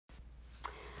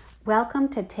Welcome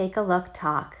to Take a Look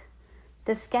Talk.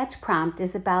 The sketch prompt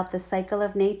is about the cycle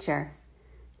of nature.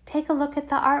 Take a look at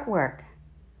the artwork.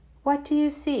 What do you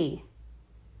see?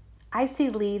 I see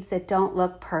leaves that don't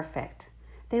look perfect.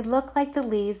 They look like the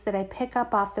leaves that I pick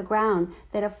up off the ground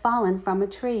that have fallen from a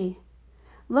tree.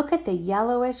 Look at the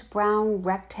yellowish brown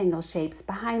rectangle shapes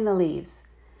behind the leaves.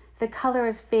 The color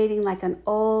is fading like an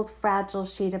old, fragile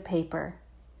sheet of paper.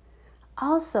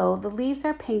 Also, the leaves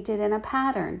are painted in a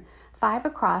pattern, 5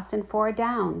 across and 4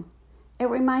 down. It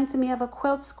reminds me of a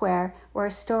quilt square where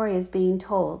a story is being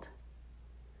told.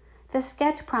 The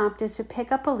sketch prompt is to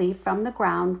pick up a leaf from the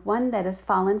ground, one that has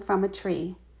fallen from a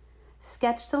tree.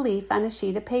 Sketch the leaf on a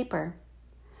sheet of paper.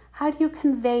 How do you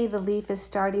convey the leaf is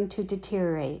starting to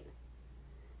deteriorate?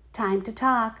 Time to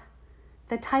talk.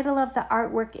 The title of the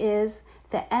artwork is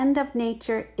 "The End of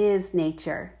Nature is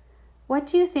Nature." What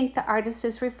do you think the artist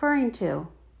is referring to?